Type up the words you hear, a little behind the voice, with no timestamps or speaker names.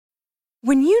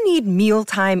When you need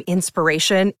mealtime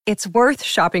inspiration, it's worth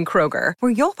shopping Kroger,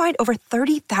 where you'll find over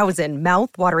 30,000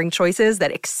 mouth-watering choices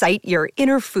that excite your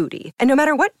inner foodie. And no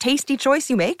matter what tasty choice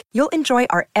you make, you'll enjoy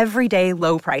our everyday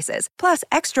low prices, plus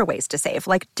extra ways to save,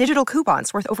 like digital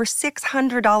coupons worth over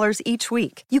 $600 each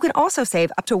week. You can also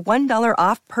save up to $1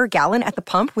 off per gallon at the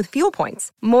pump with fuel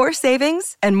points. More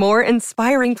savings and more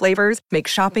inspiring flavors make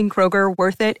shopping Kroger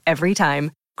worth it every time.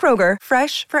 Kroger,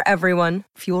 fresh for everyone.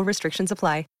 Fuel restrictions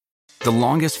apply. The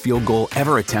longest field goal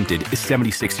ever attempted is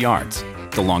 76 yards.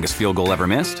 The longest field goal ever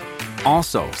missed?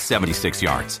 Also 76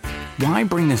 yards. Why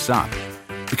bring this up?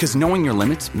 Because knowing your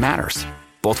limits matters,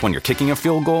 both when you're kicking a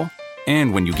field goal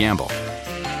and when you gamble.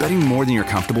 Betting more than you're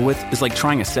comfortable with is like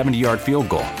trying a 70-yard field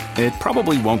goal. It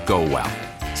probably won't go well.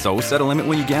 So set a limit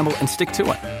when you gamble and stick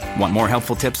to it. Want more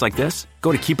helpful tips like this?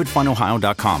 Go to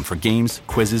keepitfunohio.com for games,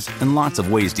 quizzes, and lots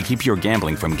of ways to keep your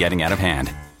gambling from getting out of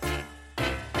hand.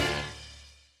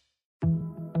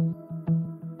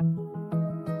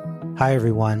 Hi,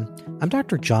 everyone. I'm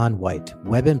Dr. John White,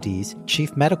 WebMD's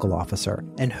Chief Medical Officer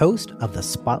and host of the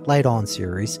Spotlight On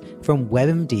series from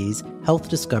WebMD's Health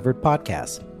Discovered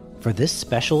podcast. For this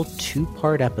special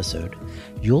two-part episode,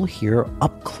 you'll hear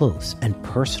up-close and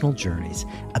personal journeys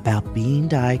about being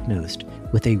diagnosed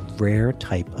with a rare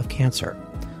type of cancer,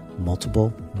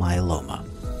 multiple myeloma.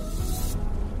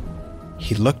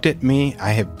 He looked at me.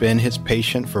 I have been his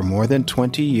patient for more than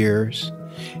 20 years.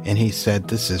 And he said,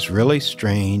 "This is really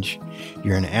strange.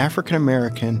 You're an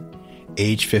African-American,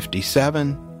 age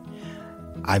 57.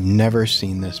 I've never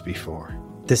seen this before."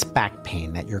 This back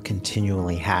pain that you're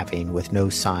continually having with no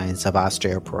signs of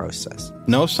osteoporosis.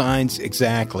 No signs,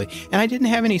 exactly. And I didn't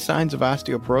have any signs of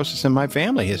osteoporosis in my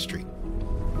family history.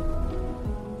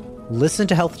 Listen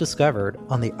to Health Discovered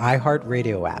on the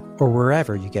iHeartRadio app or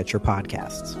wherever you get your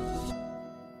podcasts.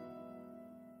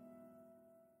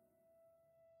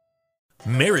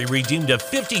 Mary redeemed a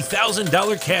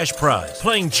 $50,000 cash prize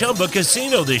playing Chumba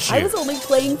Casino this year. I was only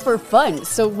playing for fun,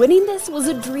 so winning this was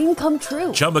a dream come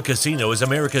true. Chumba Casino is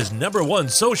America's #1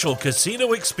 social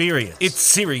casino experience. It's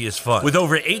serious fun. With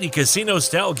over 80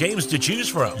 casino-style games to choose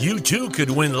from, you too could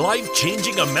win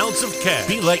life-changing amounts of cash.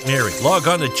 Be like Mary. Log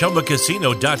on to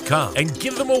ChumbaCasino.com and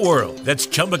give them a whirl. That's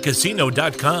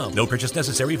ChumbaCasino.com. No purchase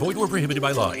necessary. Void where prohibited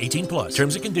by law. 18 plus.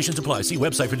 Terms and conditions apply. See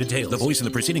website for details. The voice in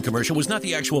the preceding commercial was not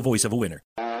the actual voice of a winner.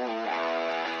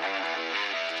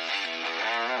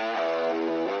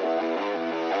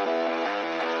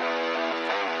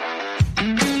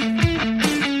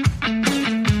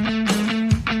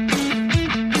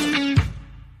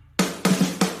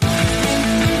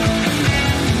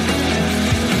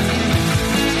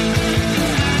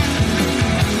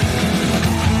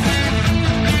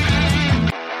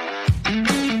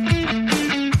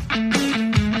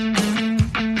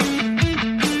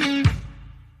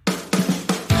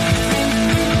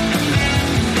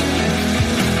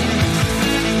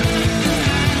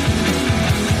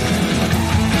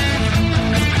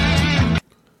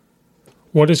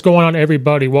 What is going on,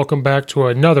 everybody? Welcome back to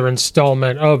another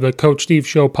installment of the Coach Steve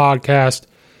Show podcast.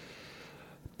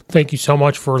 Thank you so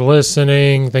much for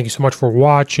listening. Thank you so much for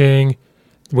watching.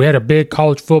 We had a big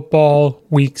college football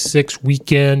Week 6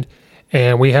 weekend,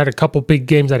 and we had a couple big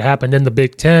games that happened in the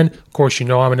Big Ten. Of course, you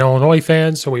know I'm an Illinois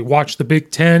fan, so we watched the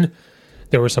Big Ten.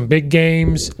 There were some big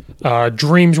games.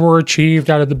 Dreams were achieved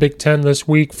out of the Big Ten this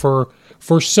week for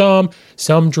some.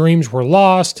 Some dreams were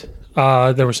lost.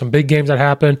 There were some big games that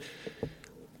happened.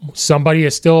 Somebody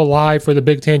is still alive for the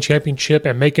Big Ten championship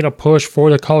and making a push for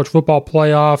the college football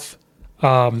playoff.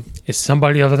 Is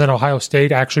somebody other than Ohio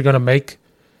State actually going to make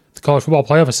the college football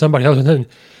playoff? Is somebody other than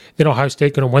Ohio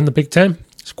State going to win the Big Ten?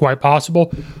 It's quite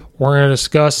possible. We're going to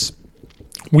discuss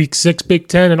Week 6 Big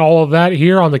Ten and all of that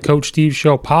here on the Coach Steve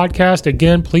Show podcast.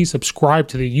 Again, please subscribe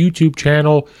to the YouTube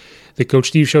channel, the Coach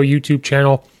Steve Show YouTube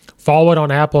channel. Follow it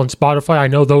on Apple and Spotify. I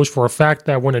know those for a fact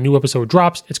that when a new episode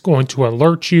drops, it's going to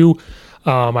alert you.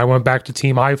 I went back to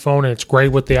Team iPhone, and it's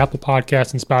great with the Apple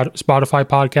Podcast and Spotify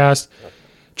Podcast.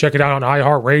 Check it out on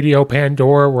iHeartRadio,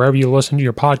 Pandora, wherever you listen to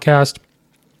your podcast.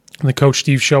 And the Coach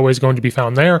Steve Show is going to be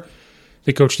found there.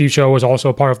 The Coach Steve Show is also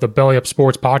a part of the Belly Up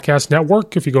Sports Podcast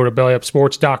Network. If you go to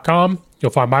bellyupsports.com,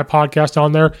 you'll find my podcast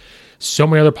on there. So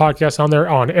many other podcasts on there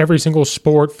on every single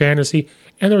sport, fantasy,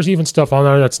 and there's even stuff on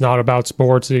there that's not about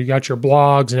sports. So you got your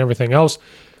blogs and everything else.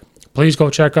 Please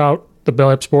go check out the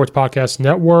Belly Up Sports Podcast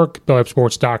Network,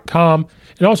 bellyupsports.com,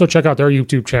 and also check out their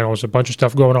YouTube channel. There's a bunch of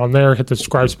stuff going on there. Hit the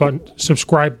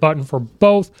subscribe button for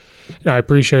both, and I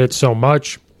appreciate it so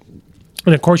much.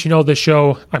 And of course, you know this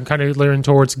show, I'm kind of leaning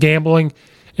towards gambling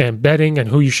and betting and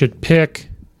who you should pick.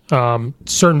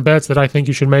 certain bets that I think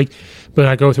you should make. But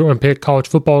I go through and pick college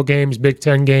football games, Big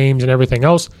Ten games, and everything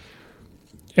else.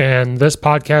 And this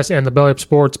podcast and the Belly Up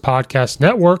Sports Podcast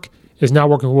Network is now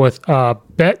working with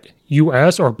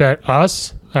BetUS or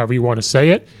BetUs, however you want to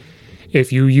say it.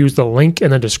 If you use the link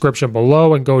in the description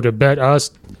below and go to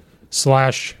BetUs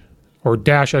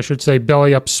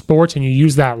Belly Up Sports, and you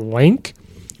use that link,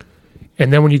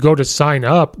 and then when you go to sign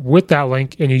up with that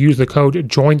link and you use the code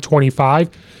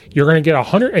JOIN25, you're going to get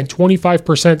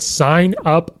 125% sign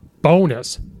up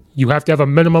bonus. You have to have a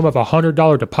minimum of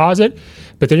 $100 deposit,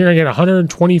 but then you're going to get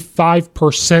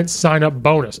 125% sign up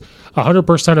bonus.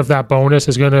 100% of that bonus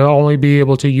is going to only be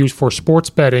able to use for sports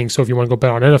betting. So if you want to go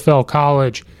bet on NFL,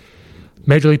 college,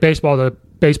 Major League Baseball, the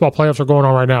baseball playoffs are going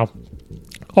on right now,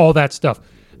 all that stuff.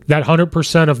 That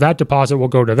 100% of that deposit will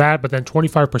go to that, but then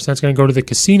 25% is going to go to the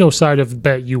casino side of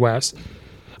BetUS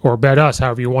or BetUs,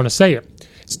 however you want to say it.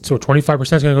 So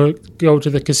 25% is going to go to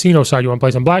the casino side. You want to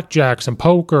play some blackjack, some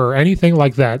poker, anything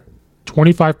like that.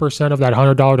 25% of that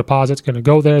 $100 deposit is going to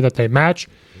go there that they match.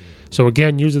 So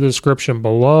again, use the description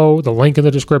below, the link in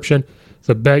the description,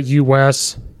 the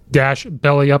BetUS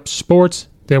Belly Up Sports.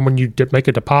 Then when you make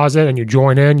a deposit and you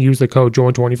join in, use the code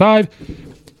JOIN25.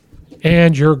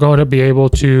 And you're going to be able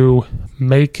to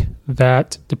make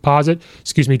that deposit.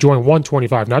 Join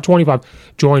 125, not 25.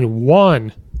 Join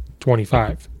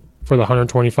 125 for the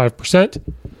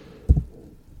 125%.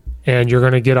 And you're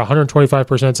going to get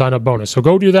 125% sign-up bonus. So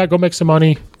go do that. Go make some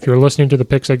money. If you're listening to the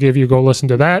picks I give you, go listen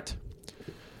to that.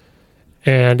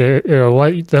 And it'll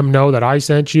let them know that I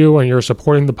sent you and you're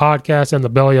supporting the podcast and the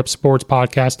Belly Up Sports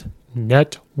Podcast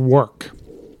Network.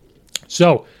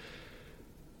 So,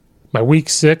 my week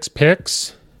 6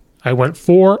 picks, I went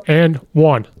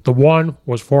 4-1. The 1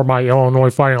 was for my Illinois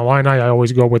Fighting Illini. I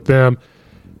always go with them.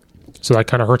 So that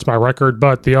kind of hurts my record.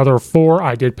 But the other 4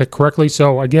 I did pick correctly.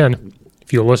 So again,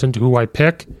 if you listen to who I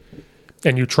pick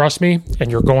and you trust me and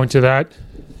you're going to that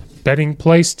betting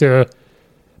place to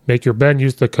make your bet and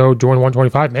use the code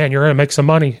JOIN125, man, you're going to make some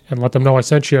money, and let them know I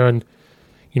sent you. And,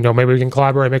 maybe we can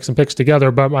collaborate and make some picks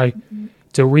together. But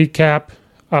to recap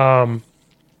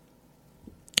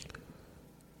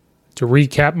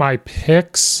my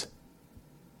picks,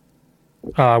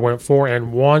 I went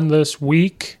 4-1 this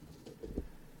week.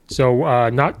 So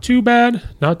not too bad.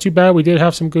 Not too bad. We did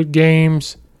have some good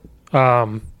games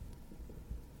going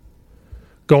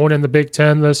in the Big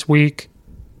Ten this week.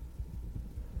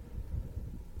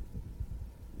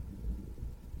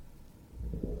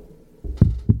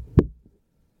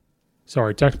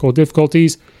 Sorry, technical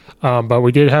difficulties. But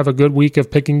we did have a good week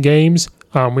of picking games.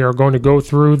 We are going to go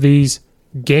through these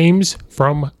games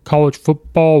from college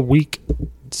football week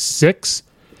 6.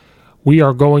 We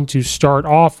are going to start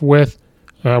off with,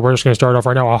 we're just going to start off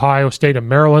right now, Ohio State and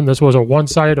Maryland. This was a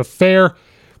one-sided affair.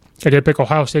 I did pick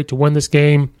Ohio State to win this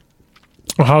game.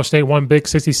 Ohio State won big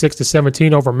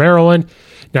 66-17 over Maryland.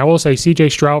 Now, I will say C.J.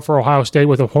 Stroud for Ohio State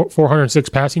with 406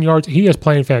 passing yards. He is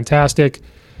playing fantastic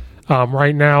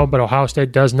right now, but Ohio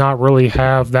State does not really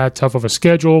have that tough of a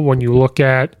schedule. When you look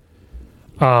at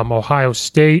Ohio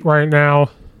State right now,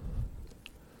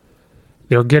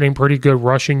 they're getting pretty good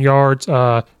rushing yards.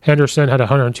 Henderson had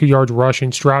 102 yards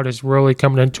rushing. Stroud is really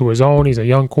coming into his own. He's a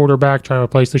young quarterback trying to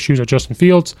replace the shoes of Justin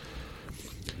Fields.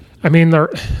 I mean, their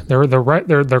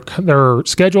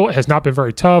schedule has not been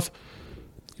very tough.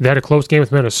 They had a close game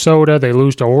with Minnesota. They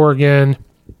lose to Oregon.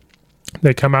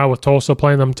 They come out with Tulsa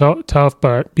playing them tough,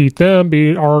 but beat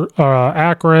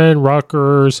Akron,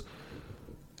 Rutgers,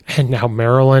 and now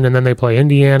Maryland, and then they play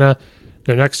Indiana.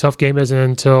 Their next tough game isn't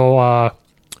until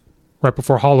right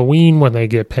before Halloween when they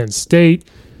get Penn State.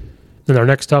 Then their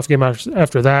next tough game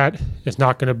after that is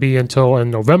not going to be until in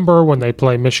November when they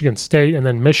play Michigan State and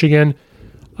then Michigan.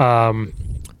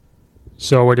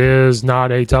 So it is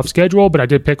not a tough schedule, but I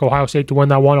did pick Ohio State to win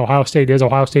that one. Ohio State is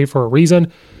Ohio State for a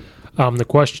reason.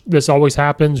 This always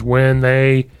happens when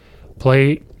they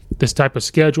play this type of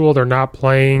schedule. They're not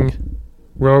playing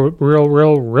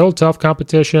real tough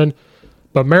competition,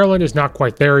 but Maryland is not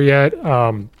quite there yet.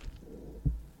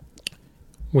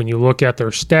 When you look at their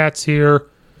stats here,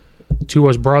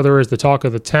 Tua's brother is the talk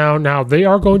of the town. Now, they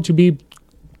are going to be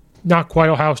not quite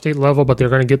Ohio State level, but they're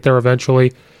going to get there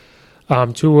eventually.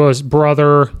 Tua's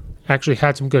brother actually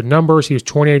had some good numbers. He was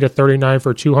 28-39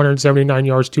 for 279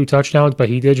 yards, 2 touchdowns, but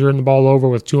he did turn the ball over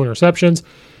with 2 interceptions.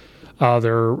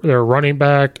 Their running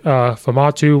back,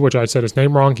 Famatu, which I said his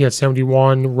name wrong, he had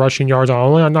 71 rushing yards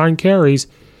only on 9 carries.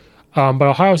 But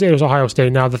Ohio State is Ohio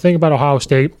State. Now, the thing about Ohio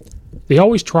State, they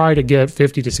always try to get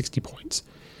 50 to 60 points.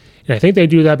 And I think they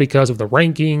do that because of the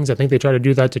rankings. I think they try to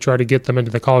do that to try to get them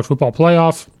into the college football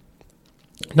playoff.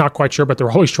 Not quite sure, but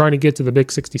they're always trying to get to the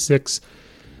big 66.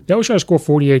 They always try to score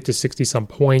 48 to 60 some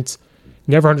points.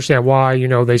 Never understand why.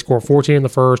 They score 14 in the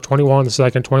first, 21 in the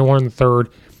second, 21 in the third.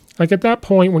 Like at that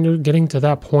point, when you're getting to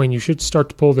that point, you should start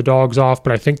to pull the dogs off.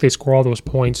 But I think they score all those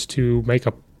points to make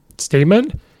a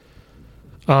statement.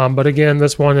 But again,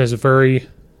 this one we're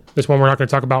not going to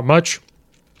talk about much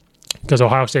because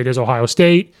Ohio State is Ohio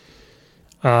State.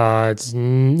 I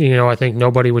think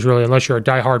nobody was really, unless you're a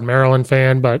diehard Maryland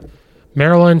fan, but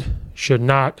Maryland should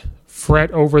not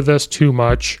fret over this too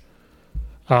much.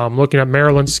 Looking at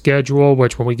Maryland's schedule,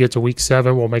 which when we get to week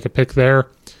 7, we'll make a pick there.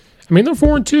 I mean, they're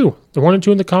 4-2. They're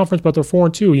 1-2 in the conference, but they're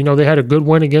 4-2. They had a good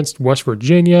win against West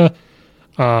Virginia.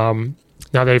 Now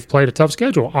they've played a tough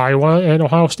schedule, Iowa and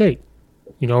Ohio State.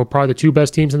 Probably the 2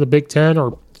 best teams in the Big Ten,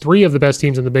 or 3 of the best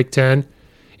teams in the Big Ten.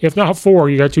 If not 4,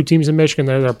 you got 2 teams in Michigan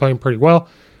there that are playing pretty well.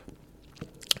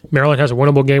 Maryland has a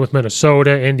winnable game with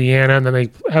Minnesota, Indiana, and then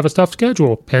they have a tough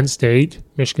schedule. Penn State,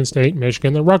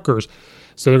 Michigan, and Rutgers.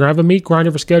 So they're going to have a meat grinder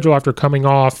of a schedule after coming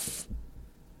off,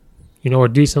 a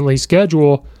decently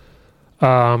schedule.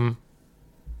 But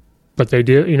they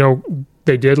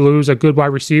did lose a good wide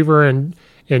receiver, and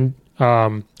I'm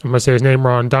going to say his name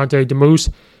wrong, Dante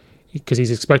DeMoose, because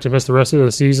he's expected to miss the rest of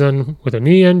the season with a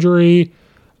knee injury.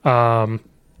 That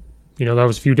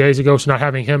was a few days ago, so not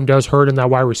having him does hurt in that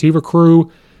wide receiver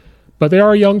crew. But they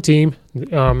are a young team.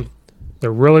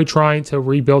 They're really trying to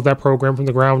rebuild that program from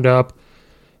the ground up.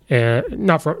 And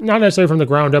not necessarily from the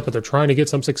ground up, but they're trying to get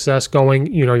some success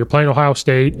going. You're playing Ohio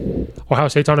State. Ohio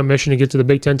State's on a mission to get to the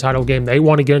Big Ten title game. They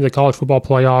want to get into the college football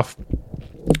playoff,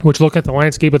 which, look at the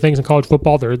landscape of things in college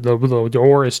football. The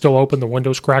door is still open. The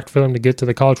window's cracked for them to get to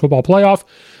the college football playoff.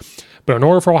 But in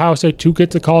order for Ohio State to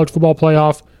get to the college football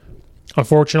playoff,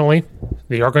 unfortunately,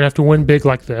 they are going to have to win big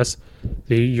like this.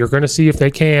 You're going to see if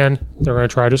they can. They're going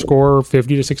to try to score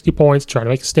 50 to 60 points, try to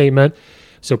make a statement.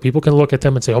 So people can look at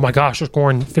them and say, oh my gosh, they're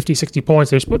scoring 50, 60 points.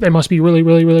 They must be really,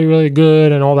 really, really, really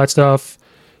good and all that stuff.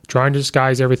 Trying to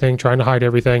disguise everything, trying to hide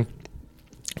everything.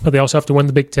 But they also have to win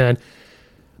the Big Ten.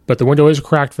 But the window is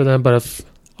cracked for them. But if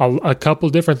a couple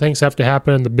different things have to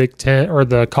happen in the Big Ten or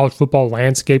the college football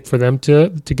landscape for them to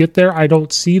get there, I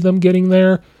don't see them getting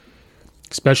there.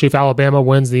 Especially if Alabama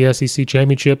wins the SEC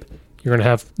championship. You're going to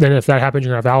have, then if that happens,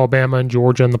 you're going to have Alabama and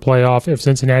Georgia in the playoff. If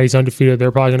Cincinnati's undefeated,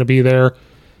 they're probably going to be there.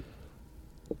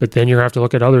 But then you're going to have to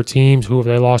look at other teams. Who have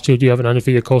they lost to? Do you have an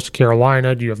undefeated Coastal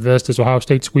Carolina? Do you have this? Does Ohio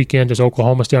State squeak in? Does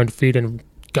Oklahoma stay undefeated? And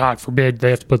God forbid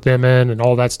they have to put them in and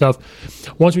all that stuff.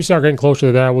 Once we start getting closer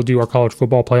to that, we'll do our college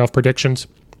football playoff predictions.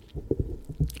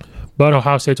 But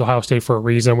Ohio State's Ohio State for a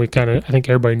reason. I think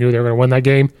everybody knew they were going to win that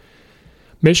game.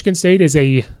 Michigan State is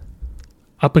a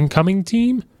up-and-coming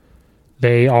team.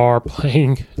 They are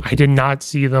playing, I did not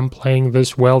see them playing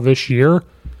this well this year.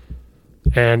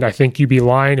 And I think you'd be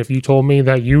lying if you told me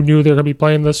that you knew they're going to be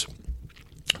playing this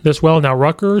well. Now,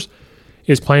 Rutgers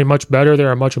is playing much better.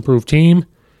 They're a much improved team.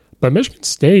 But Michigan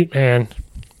State, man,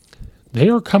 they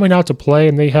are coming out to play,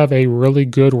 and they have a really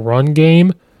good run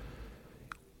game.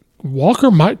 Walker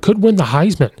could win the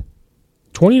Heisman.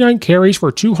 29 carries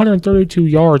for 232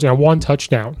 yards and 1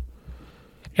 touchdown.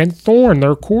 And Thorne,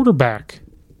 their quarterback,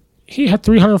 he had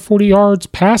 340 yards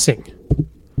passing.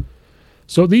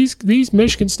 So these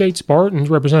Michigan State Spartans,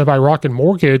 represented by Rocket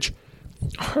Mortgage,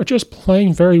 are just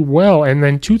playing very well. And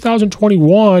then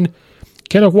 2021,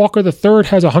 Kenneth Walker III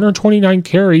has 129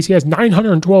 carries. He has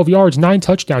 912 yards, 9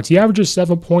 touchdowns. He averages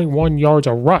 7.1 yards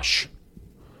a rush.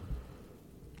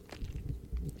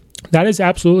 That is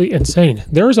absolutely insane.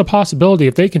 There is a possibility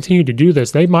if they continue to do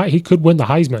this, he could win the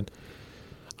Heisman.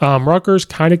 Rutgers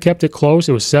kind of kept it close.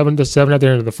 It was 7-7 at the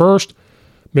end of the first.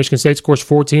 Michigan State scores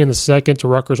 14 in the second to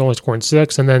Rutgers only scoring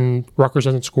 6, and then Rutgers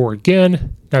doesn't score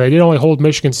again. Now, they did only hold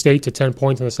Michigan State to 10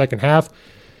 points in the second half,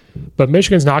 but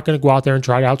Michigan's not going to go out there and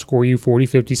try to outscore you 40,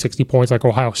 50, 60 points like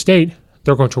Ohio State.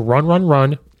 They're going to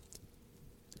run.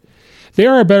 They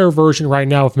are a better version right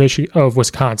now of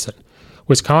Wisconsin.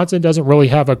 Wisconsin doesn't really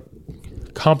have a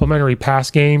complementary pass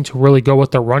game to really go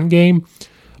with their run game.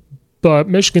 But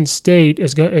Michigan State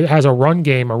has a run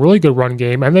game, a really good run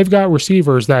game, and they've got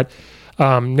receivers that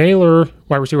Naylor,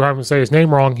 wide receiver, I'm going to say his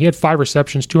name wrong, he had 5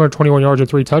 receptions, 221 yards, and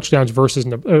 3 touchdowns versus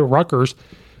Rutgers.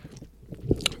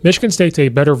 Michigan State's a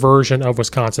better version of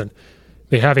Wisconsin.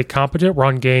 They have a competent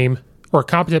run game, or a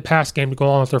competent pass game to go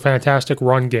along with their fantastic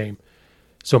run game.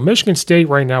 So Michigan State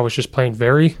right now is just playing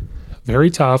very, very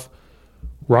tough.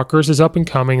 Rutgers is up and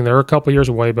coming. They're a couple years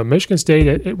away, but Michigan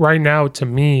State right now, to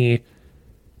me,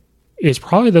 is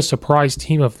probably the surprise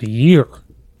team of the year.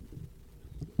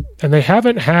 And they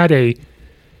haven't had a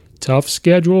tough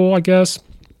schedule, I guess.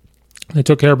 They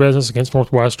took care of business against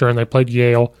Northwestern. They played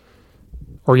Yale,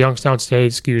 or Youngstown State,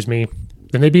 excuse me.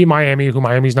 Then they beat Miami, who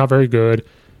Miami's not very good.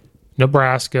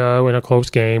 Nebraska in a close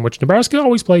game, which Nebraska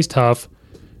always plays tough.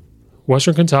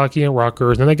 Western Kentucky and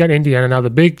Rutgers. Then they got Indiana. Now the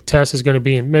big test is going to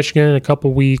be in Michigan in a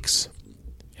couple weeks.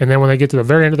 And then when they get to the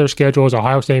very end of their schedule is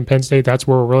Ohio State and Penn State. That's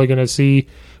where we're really going to see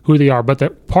who they are. But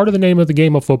that part of the name of the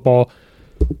game of football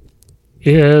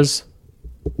is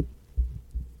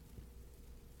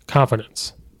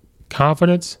confidence.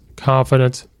 Confidence,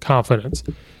 confidence, confidence.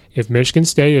 If Michigan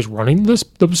State is running this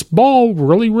ball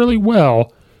really, really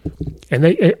well, and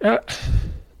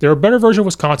they're a better version of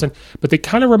Wisconsin, but they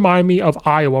kind of remind me of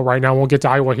Iowa right now. We'll get to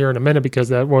Iowa here in a minute because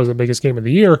that was the biggest game of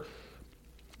the year.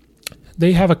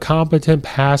 They have a competent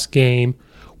pass game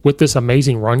with this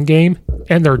amazing run game,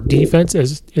 and their defense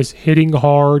is hitting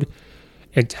hard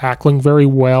and tackling very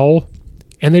well,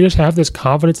 and they just have this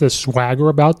confidence, this swagger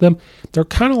about them. They're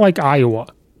kind of like Iowa.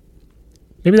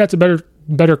 Maybe that's a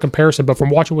better comparison, but from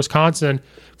watching Wisconsin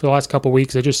for the last couple of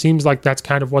weeks, it just seems like that's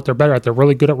kind of what they're better at. They're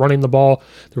really good at running the ball.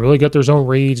 They're really good at their zone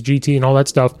reads, GT, and all that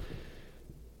stuff.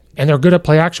 And they're good at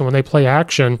play action. When they play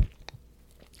action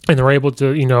and they're able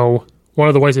to, one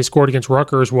of the ways they scored against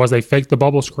Rutgers was they faked the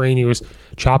bubble screen. He was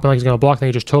chopping like he's going to block, then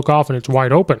he just took off and it's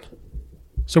wide open.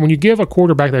 So when you give a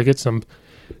quarterback that gets some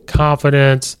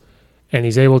confidence and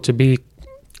he's able to be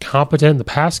competent in the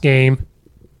pass game,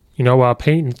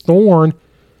 Peyton Thorne,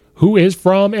 who is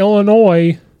from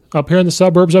Illinois, up here in the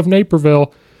suburbs of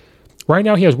Naperville. Right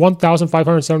now he has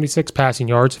 1,576 passing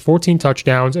yards, 14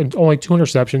 touchdowns, and only 2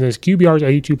 interceptions, and his QBR is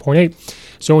 82.8.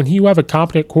 So when you have a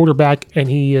competent quarterback and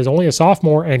he is only a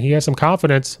sophomore and he has some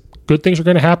confidence, good things are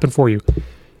going to happen for you.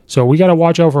 So we got to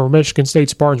watch out for Michigan State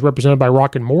Spartans represented by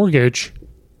Rocket Mortgage,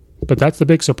 but that's the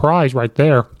big surprise right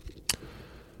there.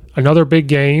 Another big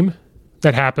game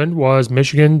that happened was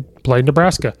Michigan played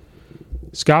Nebraska.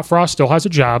 Scott Frost still has a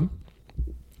job.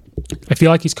 I feel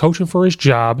like he's coaching for his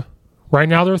job. Right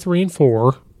now they're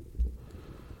 3-4.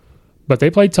 But they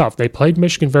played tough. They played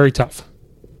Michigan very tough.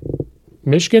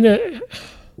 Michigan,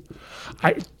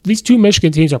 these two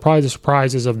Michigan teams are probably the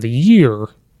surprises of the year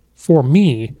for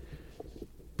me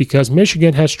because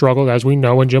Michigan has struggled, as we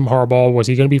know, and Jim Harbaugh, was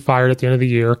he going to be fired at the end of the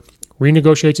year?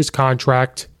 Renegotiates his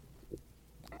contract.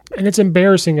 And it's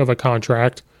embarrassing of a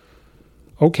contract.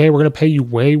 Okay, we're going to pay you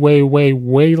way, way, way,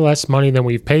 way less money than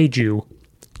we've paid you.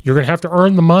 You're going to have to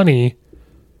earn the money.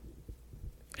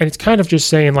 And it's kind of just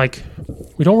saying, like,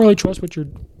 we don't really trust what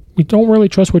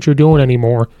you're doing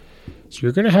anymore. So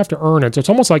you're going to have to earn it. So it's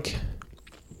almost like,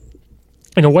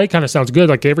 in a way, kind of sounds good.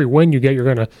 Like every win you get, you're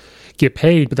going to get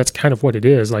paid. But that's kind of what it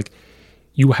is. Like,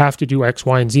 you have to do X,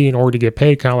 Y, and Z in order to get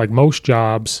paid, kind of like most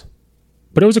jobs.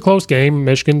 But it was a close game.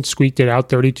 Michigan squeaked it out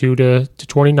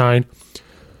 32-29.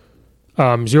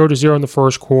 0-0 in the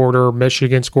first quarter.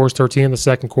 Michigan scores 13 in the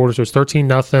second quarter, so it's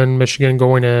 13-0. Michigan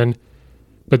going in.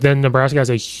 But then Nebraska has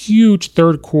a huge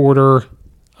third quarter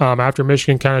after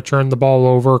Michigan kind of turned the ball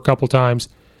over a couple times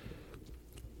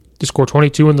to score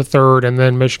 22 in the third, and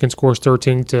then Michigan scores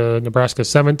 13 to Nebraska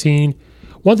 17.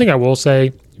 One thing I will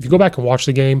say, if you go back and watch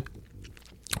the game,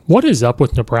 what is up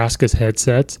with Nebraska's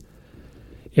headsets?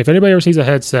 If anybody ever sees a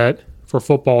headset for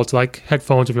football, it's like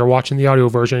headphones. If you're watching the audio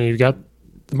version, and you've got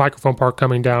the microphone part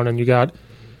coming down, and you got,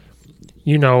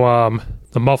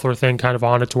 the muffler thing kind of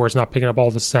on it to where it's not picking up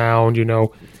all the sound. When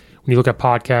you look at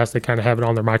podcasts, they kind of have it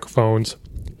on their microphones.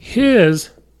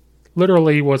 His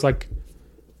literally was like,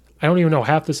 I don't even know,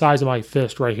 half the size of my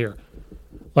fist right here.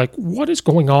 Like, what is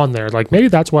going on there? Like, maybe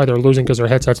that's why they're losing, because their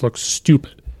headsets look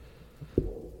stupid.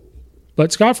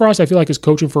 But Scott Frost, I feel like, is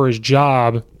coaching for his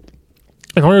job.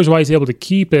 And the only reason why he's able to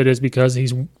keep it is because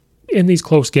he's in these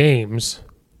close games.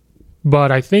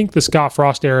 But I think the Scott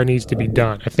Frost era needs to be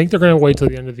done. I think they're going to wait till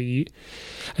the end of the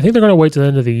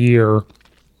year.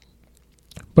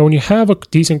 But when you have a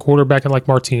decent quarterback like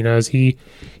Martinez, he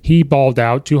balled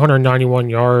out 291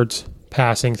 yards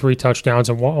passing, 3 touchdowns,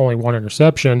 and only 1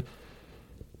 interception.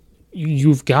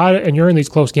 You've got it, and you're in these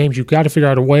close games. You've got to figure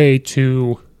out a way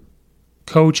to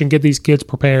coach and get these kids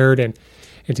prepared and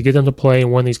to get them to play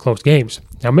and win these close games.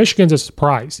 Now, Michigan's a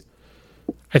surprise.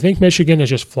 I think Michigan is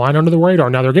just flying under the radar.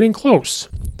 Now, they're getting close.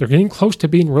 They're getting close to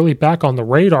being really back on the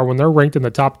radar when they're ranked in the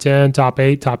top 10, top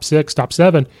 8, top 6, top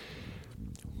 7.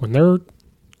 When they're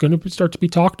going to start to be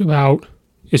talked about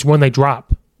is when they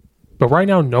drop. But right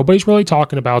now, nobody's really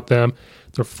talking about them.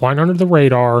 They're flying under the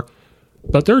radar.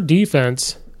 But their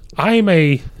defense, I am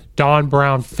a Don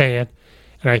Brown fan,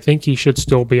 and I think he should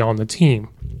still be on the team.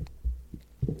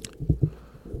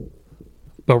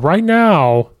 But right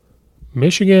now,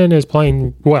 Michigan is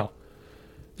playing well.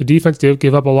 The defense did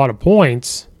give up a lot of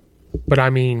points, but I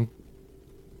mean,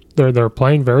 they're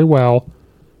playing very well.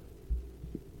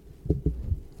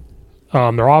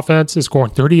 Their offense is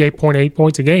scoring 38.8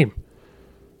 points a game.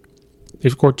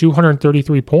 They've scored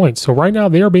 233 points. So right now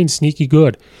they are being sneaky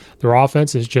good. Their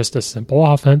offense is just a simple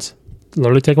offense.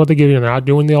 Literally taking what they give you. They're not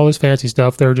doing all this fancy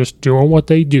stuff. They're just doing what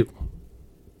they do.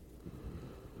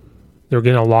 They're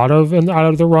getting a lot out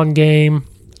of the run game.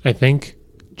 I think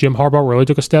Jim Harbaugh really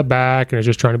took a step back and is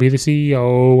just trying to be the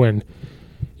CEO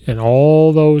and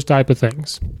all those type of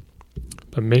things.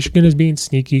 But Michigan is being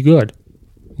sneaky good.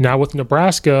 Now with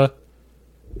Nebraska,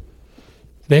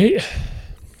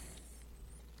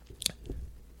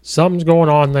 something's going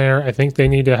on there. I think they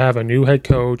need to have a new head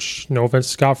coach. No offense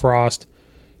to Scott Frost.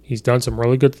 He's done some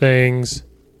really good things,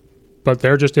 but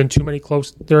they're just in too many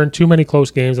close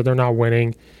games that they're not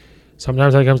winning.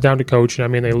 Sometimes that comes down to coaching. I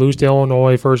mean, they lose to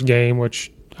Illinois first game,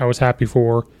 which I was happy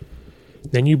for.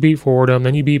 Then you beat Fordham.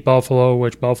 Then you beat Buffalo,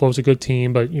 which Buffalo's a good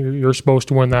team, but you're supposed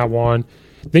to win that one.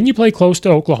 Then you play close to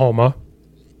Oklahoma.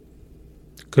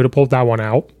 Could have pulled that one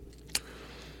out.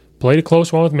 Played a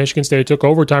close one with Michigan State. It took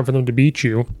overtime for them to beat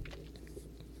you.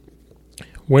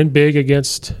 Win big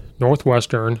against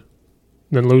Northwestern.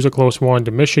 Then lose a close one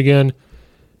to Michigan.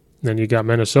 Then you got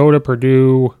Minnesota,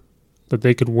 Purdue, that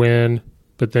they could win.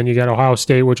 But then you got Ohio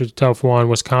State, which is a tough one.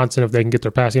 Wisconsin, if they can get their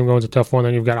passing game going, is a tough one.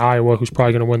 Then you've got Iowa, who's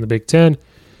probably going to win the Big Ten.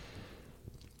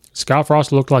 Scott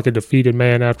Frost looked like a defeated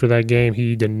man after that game.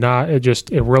 He did not. It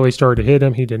really started to hit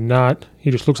him. He did not. He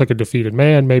just looks like a defeated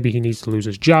man. Maybe he needs to lose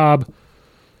his job.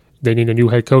 They need a new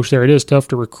head coach there. It is tough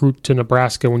to recruit to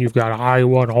Nebraska when you've got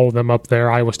Iowa and all of them up there.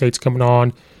 Iowa State's coming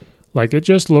on. Like, it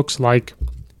just looks like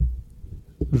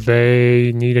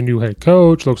they need a new head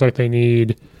coach. Looks like they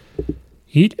need...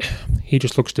 He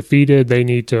just looks defeated. They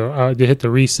need to hit the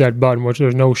reset button, which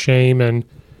there's no shame in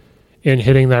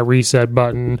hitting that reset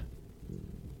button.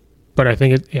 But I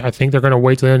think they're going to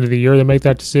wait till the end of the year to make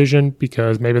that decision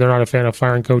because maybe they're not a fan of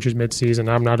firing coaches midseason.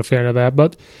 I'm not a fan of that,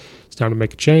 but it's time to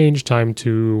make a change. Time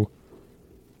to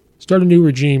start a new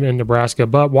regime in Nebraska.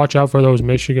 But watch out for those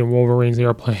Michigan Wolverines. They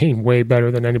are playing way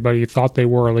better than anybody thought they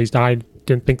were. At least I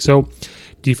didn't think so.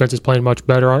 Defense is playing much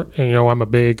better. And, I'm a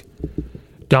big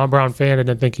Don Brown fan. I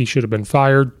didn't think he should have been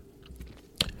fired.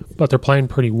 But they're playing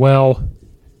pretty well.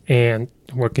 And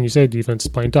what can you say? Defense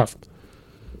is playing tough.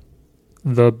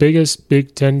 The biggest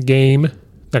Big Ten game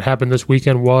that happened this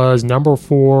weekend was number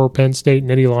 4 Penn State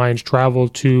Nittany Lions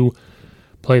traveled to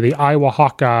play the Iowa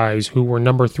Hawkeyes, who were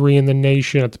number 3 in the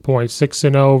nation at the point,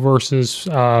 6-0 versus,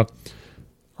 or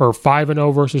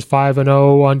 5-0 versus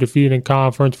 5-0, undefeated in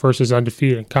conference versus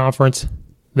undefeated in conference.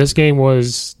 This game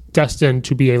was destined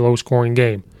to be a low-scoring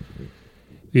game.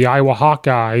 The Iowa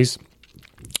Hawkeyes,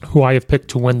 who I have picked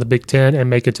to win the Big Ten and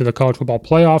make it to the college football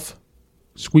playoff,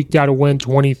 squeaked out a win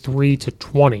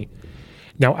 23-20.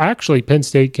 Now, actually, Penn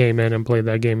State came in and played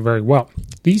that game very well.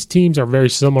 These teams are very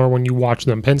similar when you watch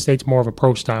them. Penn State's more of a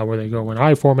pro style where they go in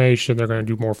I formation. They're going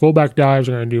to do more fullback dives.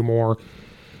 They're going to do more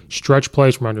stretch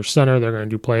plays from under center. They're going to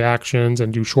do play actions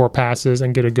and do short passes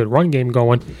and get a good run game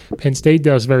going. Penn State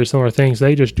does very similar things.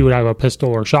 They just do it out of a pistol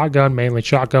or shotgun, mainly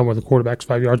shotgun with the quarterback's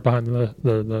 5 yards behind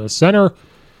the center.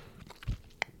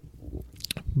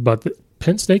 But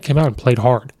Penn State came out and played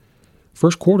hard.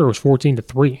 First quarter was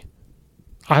 14-3.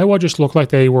 Iowa just looked like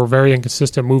they were very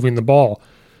inconsistent moving the ball.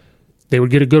 They would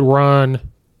get a good run,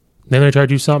 then they try to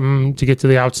do something to get to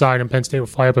the outside, and Penn State would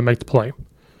fly up and make the play.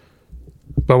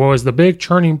 But what was the big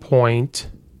turning point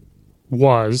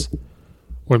was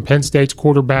when Penn State's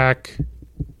quarterback,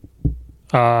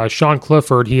 Sean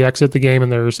Clifford, he exited the game,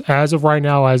 and there's, as of right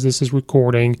now, as this is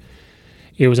recording,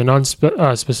 it was an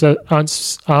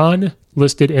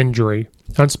unlisted injury,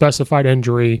 unspecified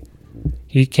injury.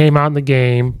 He came out in the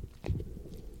game,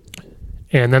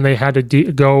 and then they had to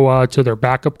go to their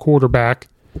backup quarterback.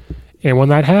 And when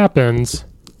that happens,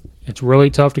 it's really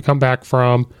tough to come back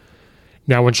from.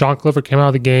 Now, when Sean Clifford came out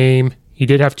of the game, he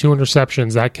did have 2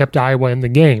 interceptions. That kept Iowa in the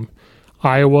game.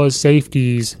 Iowa's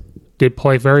safeties did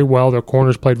play very well. Their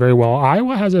corners played very well.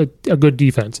 Iowa has a good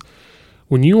defense.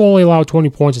 When you only allow 20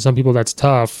 points to some people, that's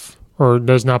tough, or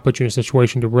does not put you in a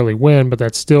situation to really win, but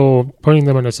that's still putting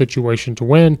them in a situation to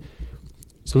win.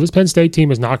 So this Penn State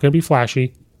team is not going to be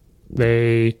flashy.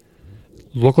 They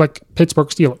look like Pittsburgh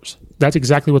Steelers. That's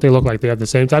exactly what they look like. They have the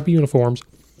same type of uniforms,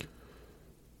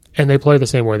 and they play the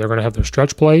same way. They're going to have their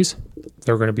stretch plays.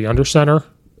 They're going to be under center.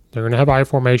 They're going to have I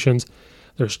formations.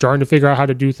 They're starting to figure out how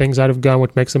to do things out of gun,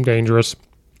 which makes them dangerous.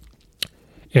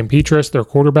 And Petrus, their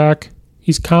quarterback,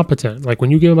 he's competent. Like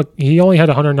when you give him he only had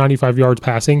 195 yards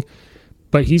passing,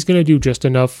 but he's going to do just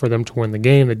enough for them to win the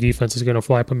game. The defense is going to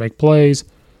fly up and make plays.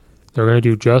 They're going to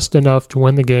do just enough to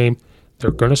win the game.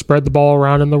 They're going to spread the ball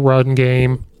around in the run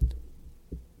game.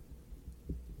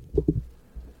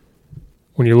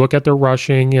 When you look at their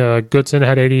rushing, Goodson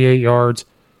had 88 yards,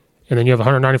 and then you have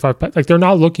 195. Like, they're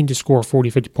not looking to score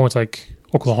 40, 50 points like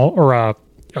Oklahoma or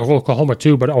Oklahoma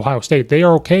too, but Ohio State. They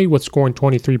are okay with scoring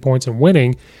 23 points and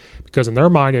winning because in their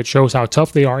mind it shows how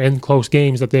tough they are in close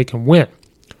games that they can win.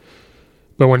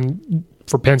 But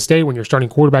for Penn State, when your starting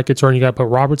quarterback gets hurt, you got to put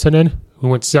Robertson in, who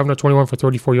went 7 of 21 for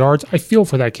 34 yards. I feel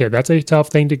for that kid. That's a tough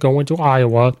thing to go into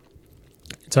Iowa.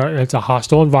 It's a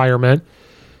hostile environment.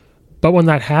 But when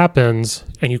that happens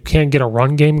and you can't get a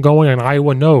run game going, and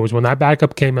Iowa knows, when that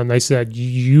backup came in, they said,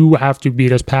 you have to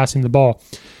beat us passing the ball.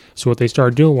 So what they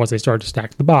started doing was they started to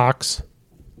stack the box.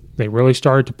 They really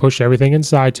started to push everything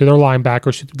inside to their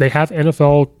linebackers. They have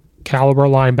NFL caliber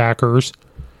linebackers.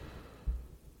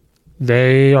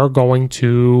 They are going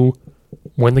to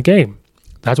win the game.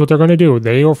 That's what they're going to do.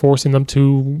 They are forcing them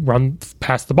to run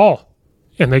past the ball.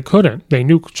 And they couldn't. They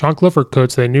knew Sean Clifford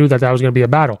could, so they knew that was going to be a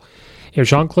battle. If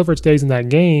Sean Clifford stays in that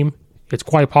game, it's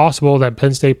quite possible that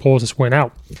Penn State pulls this win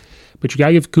out. But you got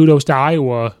to give kudos to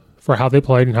Iowa for how they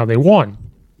played and how they won.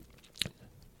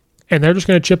 And they're just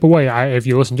going to chip away. If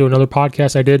you listen to another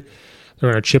podcast I did,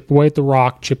 they're going to chip away at the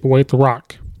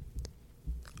rock.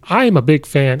 I am a big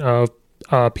fan of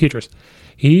Peters.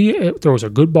 He throws a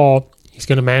good ball. He's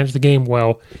going to manage the game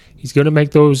well. He's going to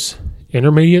make those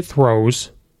intermediate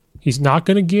throws. He's not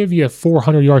going to give you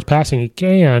 400 yards passing. He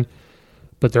can,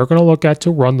 but they're going to look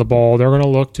to run the ball. They're going to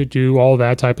look to do all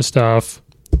that type of stuff.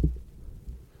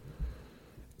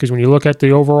 Because when you look at the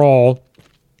overall,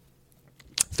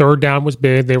 third down was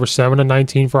big. They were 7 of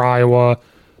 19 for Iowa.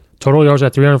 Total yards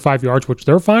at 305 yards, which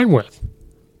they're fine with.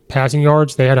 Passing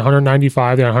yards, they had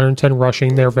 195. They had 110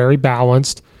 rushing. They're very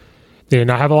balanced. They did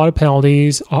not have a lot of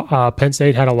penalties. Penn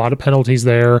State had a lot of penalties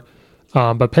there.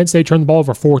 But Penn State turned the ball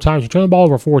over 4 times. You turn the ball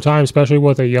over 4 times, especially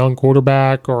with a young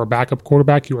quarterback or a backup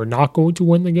quarterback, you are not going to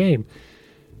win the game.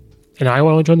 And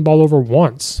Iowa only turned the ball over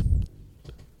once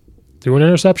through an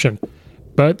interception.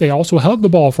 But they also held the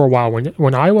ball for a while.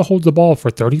 When Iowa holds the ball for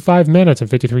 35 minutes and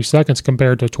 53 seconds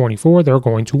compared to 24, they're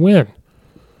going to win.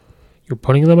 You're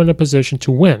putting them in a position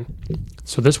to win.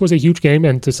 So this was a huge game,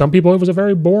 and to some people, it was a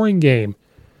very boring game.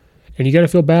 And you got to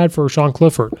feel bad for Sean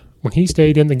Clifford. When he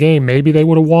stayed in the game, maybe they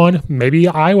would have won. Maybe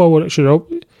Iowa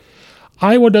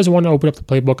Iowa doesn't want to open up the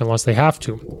playbook unless they have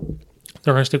to.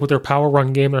 They're going to stick with their power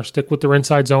run game. They're going to stick with their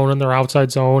inside zone and their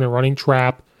outside zone and running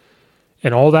trap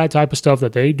and all that type of stuff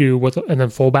that they do and then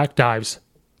fullback dives.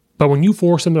 But when you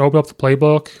force them to open up the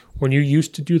playbook, when you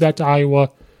used to do that to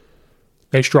Iowa,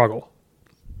 they struggle.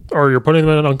 Or you're putting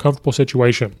them in an uncomfortable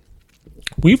situation.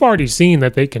 We've already seen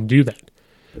that they can do that.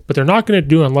 But they're not going to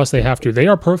do it unless they have to. They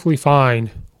are perfectly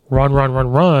fine.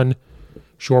 Run.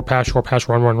 Short pass,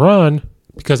 run.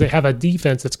 Because they have a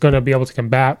defense that's going to be able to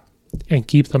combat and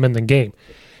keep them in the game.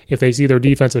 If they see their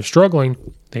defense is struggling,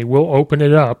 they will open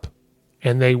it up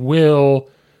and they will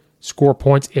score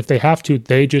points if they have to.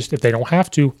 If they don't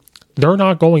have to, they're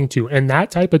not going to. And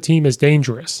that type of team is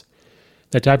dangerous.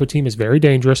 That type of team is very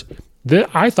dangerous.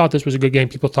 I thought this was a good game.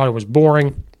 People thought it was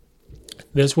boring.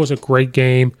 This was a great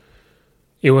game.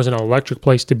 It was an electric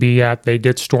place to be at. They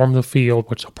did storm the field,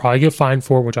 which they'll probably get fined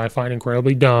for, which I find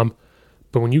incredibly dumb.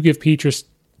 But when you give Petras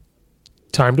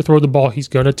time to throw the ball, he's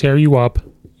going to tear you up.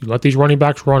 You let these running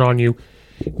backs run on you.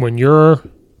 When you're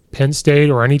Penn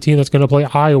State or any team that's going to play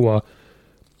Iowa,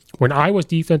 when Iowa's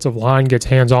defensive line gets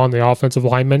hands on the offensive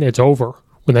linemen, it's over.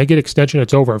 When they get extension,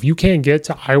 it's over. If you can't get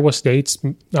to Iowa State's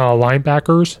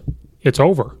linebackers, it's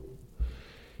over.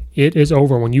 It is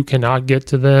over when you cannot get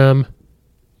to them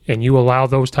and you allow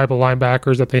those type of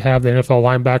linebackers that they have, the NFL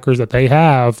linebackers that they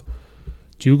have,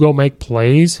 to go make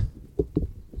plays.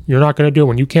 You're not going to do it.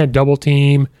 When you can't double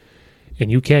team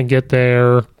and you can't get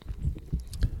there,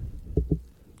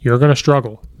 you're going to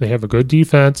struggle. They have a good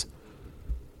defense.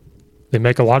 They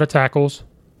make a lot of tackles,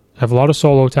 have a lot of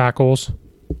solo tackles,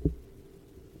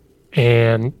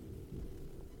 and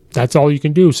that's all you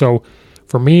can do. So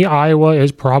for me, Iowa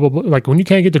is probably, like, when you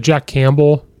can't get to Jack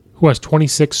Campbell, who has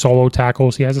 26 solo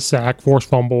tackles, he has a sack, forced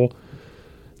fumble,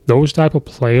 those type of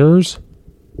players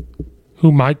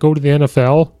who might go to the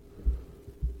NFL,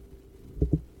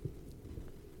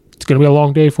 it's going to be a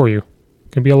long day for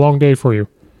you.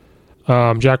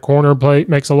 Jack Corner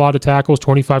makes a lot of tackles,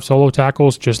 25 solo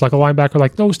tackles, just like a linebacker,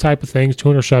 like those type of things. Two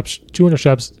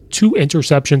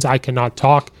interceptions. I cannot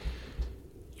talk.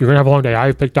 You're going to have a long day.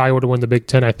 I've picked Iowa to win the Big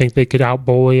Ten. I think they could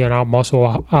out-bully and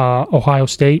out-muscle Ohio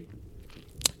State.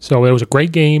 So it was a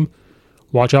great game.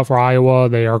 Watch out for Iowa.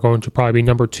 They are going to probably be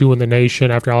number 2 in the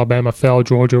nation. After Alabama fell,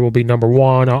 Georgia will be number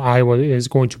 1. Iowa is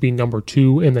going to be number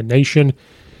 2 in the nation.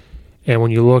 And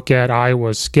when you look at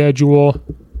Iowa's schedule,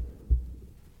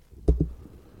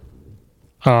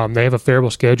 they have a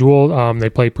favorable schedule. They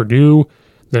play Purdue.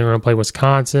 They're going to play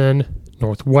Wisconsin,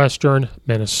 Northwestern,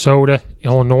 Minnesota,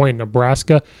 Illinois, and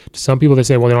Nebraska. To some people, they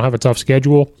say, well, they don't have a tough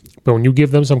schedule. But when you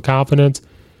give them some confidence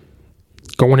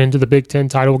going into the Big Ten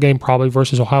title game, probably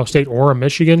versus Ohio State or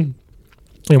Michigan,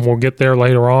 and we'll get there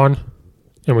later on,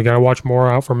 and we got to watch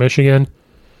more out for Michigan.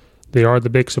 They are the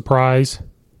big surprise.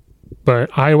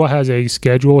 But Iowa has a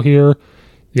schedule here.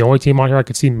 The only team on here I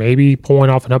could see maybe pulling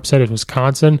off an upset is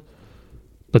Wisconsin.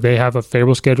 But they have a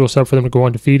favorable schedule set for them to go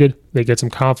undefeated. They get some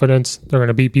confidence. They're going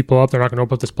to beat people up. They're not going to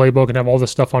open up this playbook and have all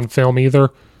this stuff on film either.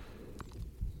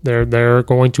 They're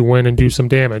going to win and do some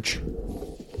damage.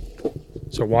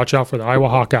 So watch out for the Iowa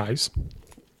Hawkeyes.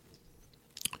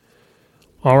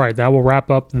 All right, that will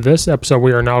wrap up this episode.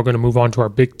 We are now going to move on to our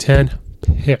Big Ten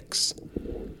picks.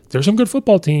 There's some good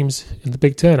football teams in the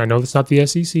Big Ten. I know it's not the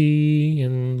SEC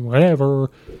and whatever,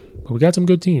 but we got some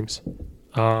good teams.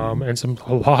 And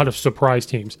a lot of surprise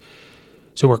teams.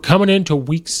 So we're coming into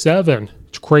week 7.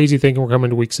 It's crazy thinking we're coming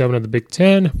to week 7 of the Big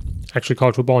Ten. Actually,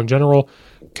 college football in general.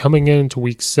 Coming into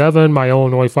week 7, my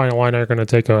Illinois Fighting Illini are going to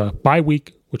take a bye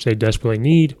week, which they desperately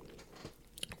need.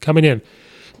 Coming in,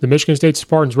 the Michigan State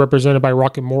Spartans, represented by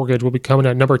Rocket Mortgage, will be coming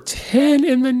at number 10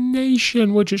 in the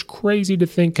nation, which is crazy to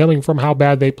think coming from how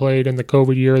bad they played in the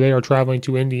COVID year. They are traveling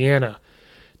to Indiana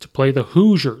to play the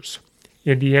Hoosiers.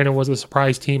 Indiana was the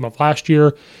surprise team of last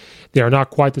year. They are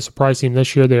not quite the surprise team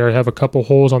this year. They have a couple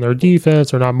holes on their defense.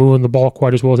 They're not moving the ball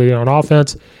quite as well as they did on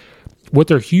offense. With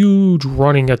their huge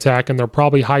running attack and their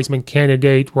probably Heisman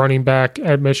candidate running back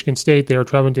at Michigan State, they are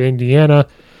traveling to Indiana.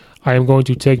 I am going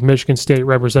to take Michigan State,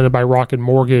 represented by Rocket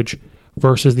Mortgage,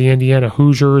 versus the Indiana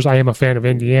Hoosiers. I am a fan of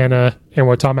Indiana and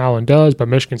what Tom Allen does, but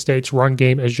Michigan State's run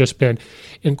game has just been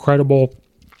incredible.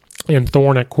 And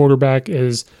Thorne at quarterback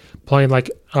is playing like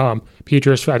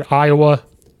Petrus at Iowa.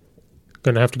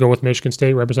 Going to have to go with Michigan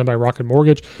State, represented by Rocket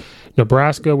Mortgage.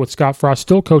 Nebraska, with Scott Frost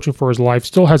still coaching for his life,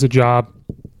 still has a job,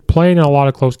 playing in a lot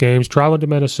of close games, traveling to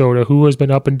Minnesota, who has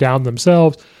been up and down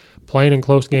themselves, playing in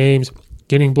close games,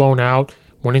 getting blown out,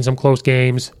 winning some close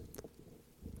games.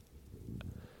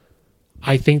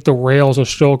 I think the rails are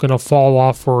still going to fall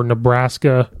off for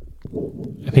Nebraska.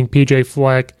 I think PJ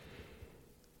Fleck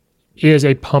is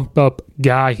a pump-up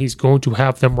guy. He's going to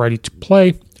have them ready to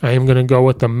play. I am going to go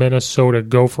with the Minnesota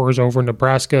Gophers over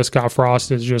Nebraska. Scott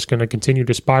Frost is just going to continue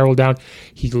to spiral down.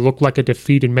 He looked like a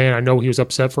defeated man. I know he was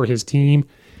upset for his team,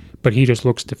 but he just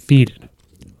looks defeated.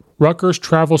 Rutgers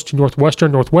travels to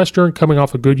Northwestern. Northwestern, coming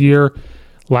off a good year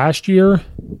last year,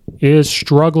 is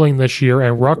struggling this year,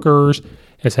 and Rutgers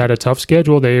has had a tough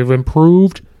schedule. They've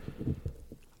improved.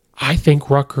 I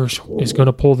think Rutgers is going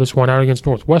to pull this one out against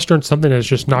Northwestern. Something that's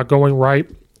just not going right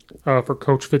for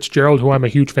Coach Fitzgerald, who I'm a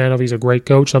huge fan of. He's a great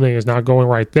coach. Something is not going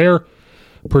right there.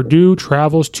 Purdue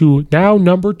travels to now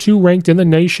number 2 ranked in the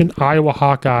nation, Iowa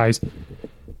Hawkeyes.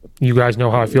 You guys know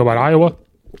how I feel about Iowa.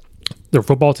 Their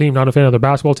football team, not a fan of their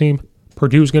basketball team.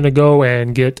 Purdue's going to go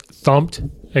and get thumped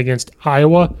against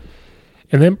Iowa.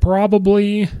 And then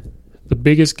probably the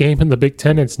biggest game in the Big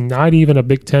Ten, it's not even a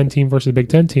Big Ten team versus a Big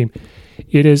Ten team.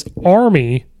 It is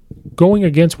Army going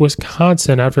against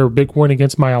Wisconsin after a big win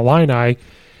against my Illini.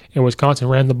 And Wisconsin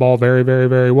ran the ball very, very,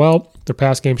 very well. Their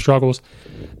pass game struggles.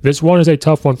 This one is a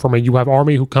tough one for me. You have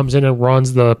Army, who comes in and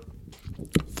runs the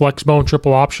flex bone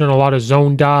triple option, a lot of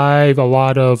zone dive, a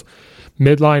lot of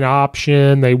midline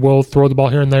option. They will throw the ball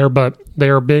here and there, but they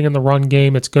are big in the run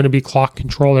game. It's going to be clock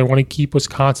control. They want to keep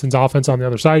Wisconsin's offense on the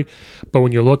other side. But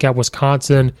when you look at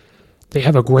Wisconsin, they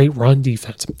have a great run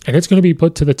defense, and it's going to be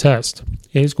put to the test.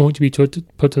 It is going to be put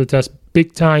to the test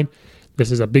big time.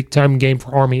 This is a big-time game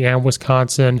for Army and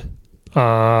Wisconsin. It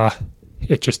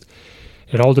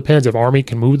all depends. If Army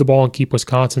can move the ball and keep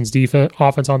Wisconsin's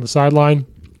offense on the sideline,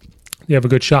 they have a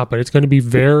good shot. But it's going to be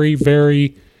very,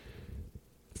 very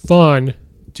fun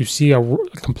to see a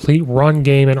complete run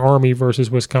game in Army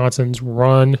versus Wisconsin's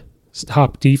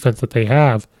run-stop defense that they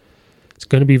have. It's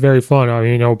going to be very fun. I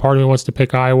mean, part of me wants to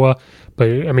pick Iowa, but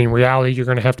I mean, reality, you're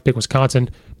going to have to pick Wisconsin,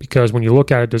 because when you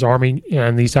look at it, does Army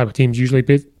and these type of teams usually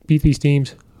beat these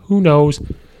teams? Who knows?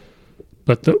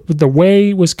 But the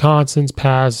way Wisconsin's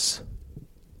pass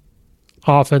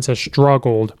offense has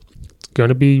struggled, it's going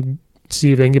to be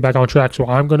see if they can get back on track. So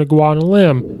I'm going to go out on a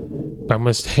limb. But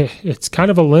it's kind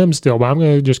of a limb still, but I'm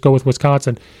going to just go with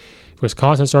Wisconsin. If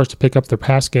Wisconsin starts to pick up their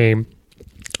pass game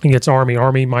against Army,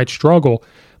 Army might struggle.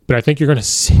 But I think you're going to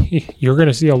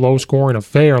see a low-scoring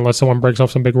affair unless someone breaks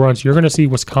off some big runs. You're going to see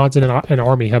Wisconsin and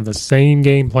Army have the same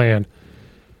game plan,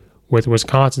 with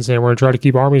Wisconsin saying we're going to try to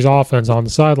keep Army's offense on the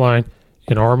sideline,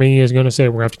 and Army is going to say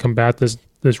we're going to have to combat this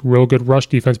real good rush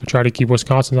defense, but try to keep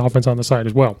Wisconsin's offense on the side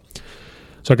as well.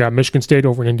 So I got Michigan State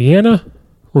over in Indiana.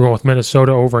 We're going with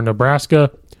Minnesota over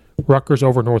Nebraska. Rutgers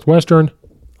over Northwestern.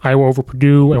 Iowa over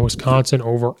Purdue, and Wisconsin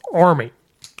over Army.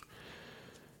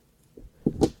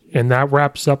 And that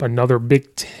wraps up another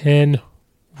Big Ten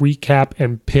recap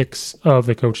and picks of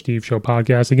the Coach Steve Show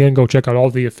podcast. Again, go check out all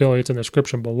the affiliates in the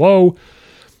description below.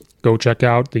 Go check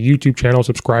out the YouTube channel,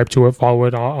 subscribe to it, follow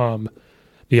it,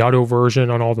 the audio version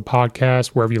on all the podcasts,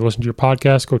 wherever you listen to your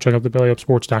podcast. Go check out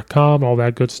thebellyupsports.com, all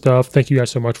that good stuff. Thank you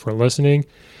guys so much for listening.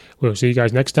 We'll see you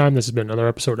guys next time. This has been another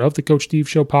episode of the Coach Steve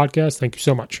Show podcast. Thank you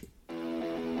so much.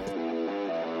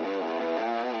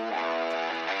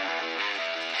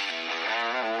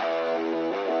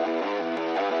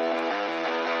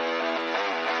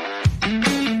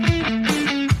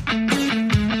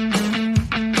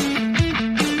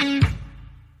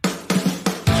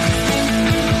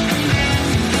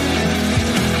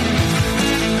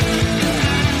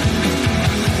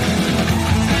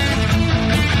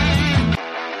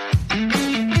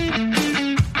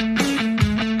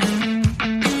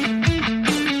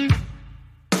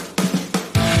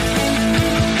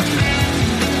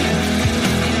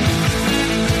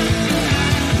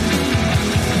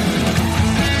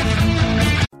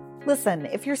 Listen,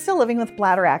 if you're still living with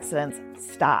bladder accidents,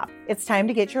 stop. It's time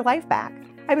to get your life back.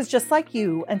 I was just like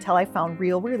you until I found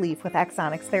real relief with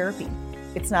Axonics therapy.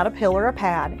 It's not a pill or a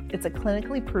pad. It's a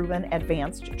clinically proven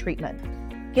advanced treatment.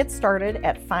 Get started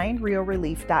at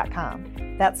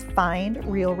findrealrelief.com. That's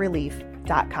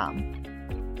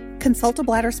findrealrelief.com. Consult a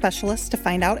bladder specialist to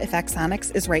find out if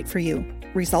Axonics is right for you.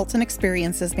 Results and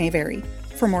experiences may vary.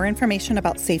 For more information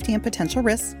about safety and potential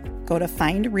risks, go to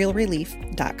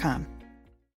findrealrelief.com.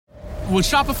 When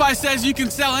Shopify says you can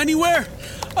sell anywhere,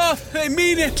 oh, they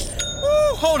mean it.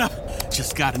 Woo, hold up.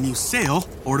 Just got a new sale.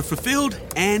 Order fulfilled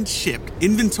and shipped.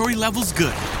 Inventory level's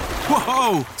good.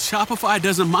 Whoa, Shopify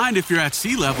doesn't mind if you're at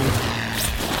sea level.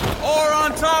 Or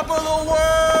on top of the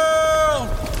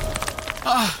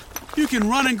world. You can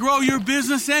run and grow your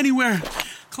business anywhere.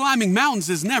 Climbing mountains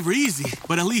is never easy,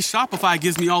 but at least Shopify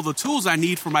gives me all the tools I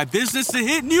need for my business to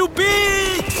hit new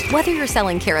peaks. Whether you're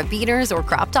selling carabiners or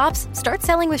crop tops, start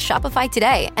selling with Shopify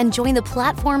today and join the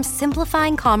platform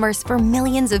simplifying commerce for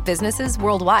millions of businesses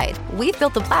worldwide. We've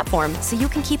built the platform so you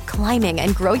can keep climbing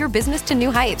and grow your business to new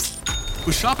heights.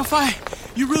 With Shopify,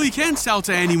 you really can sell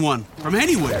to anyone, from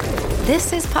anywhere.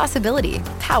 This is Possibility,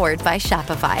 powered by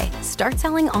Shopify. Start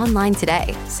selling online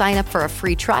today. Sign up for a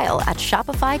free trial at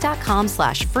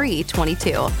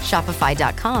shopify.com/free22.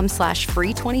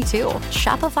 Shopify.com/free22.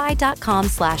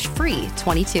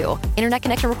 Shopify.com/free22. Internet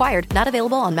connection required. Not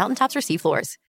available on mountaintops or seafloors.